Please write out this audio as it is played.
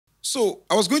So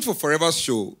I was going for Forever's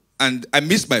show and I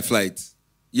missed my flight.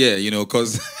 Yeah,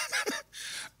 because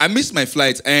I missed my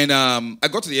flight and I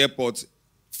got to the airport.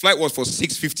 Flight was for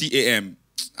 6:50 a.m.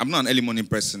 I'm not an early morning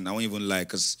person. I won't even lie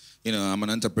because, I'm an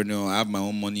entrepreneur. I have my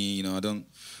own money. I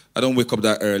don't wake up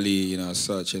that early, as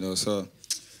such, So,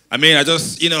 I mean, I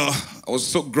just, I was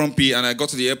so grumpy and I got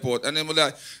to the airport and then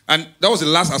and that was the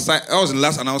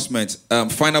last announcement.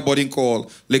 Final boarding call,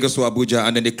 Lagos to Abuja,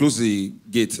 and then they closed the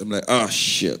gate. I'm like, oh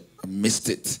shit, I missed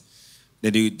it.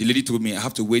 Then the lady told me I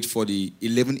have to wait for the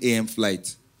 11 a.m.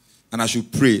 flight and I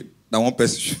should pray that one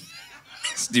person should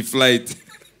miss the flight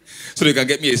so they can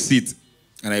get me a seat.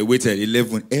 And I waited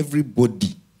 11.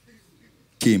 Everybody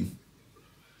came.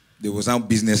 There was now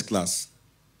business class.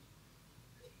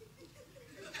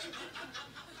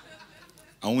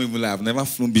 I won't even lie, I've never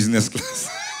flown business class.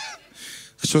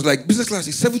 She was like, business class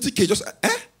is 70K, just,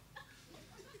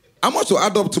 How much to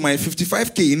add up to my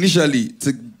 55K initially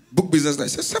to book business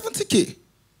class? She said, 70K.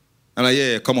 I'm like,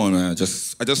 yeah, come on, I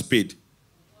just paid.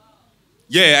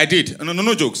 Yeah, I did.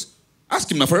 No jokes. Ask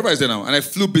him now, Forever is there now. And I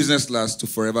flew business class to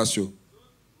Forever's show.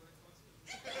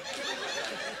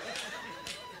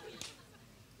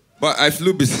 But I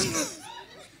flew business.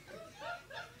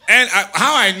 And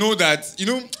how I know that,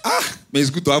 man, it's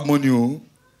good to have money,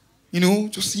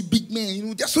 just see big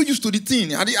men, they're so used to the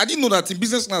thing. I didn't know that in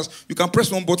business class, you can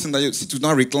press one button that your seat will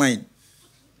now recline.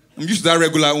 I'm used to that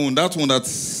regular one, that one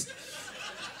that's,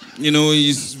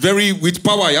 is very, with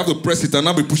power, you have to press it and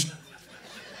now be pushed.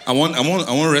 I want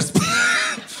rest.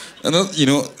 And I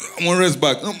want rest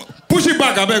back. No, push it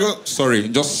back, I beg. Sorry,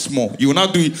 just small. You will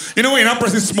not do it. When you're not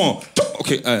pressing small.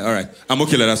 Okay, all right. I'm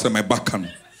okay like that, so my back can.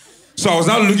 So I was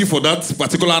now looking for that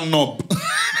particular knob.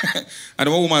 And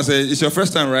the one woman said, it's your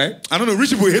first time, right? I don't know, rich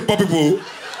people hate poor people.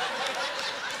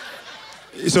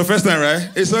 It's your first time, right?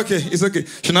 It's okay.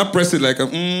 She not press it like,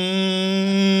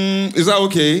 is that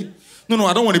okay? No,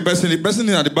 I don't want the person. The person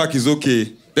at the back is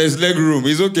okay. There's leg room,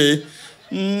 it's okay.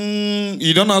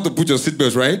 You don't know how to put your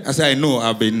seatbelt, right? I said, I know,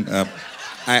 I've been,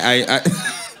 I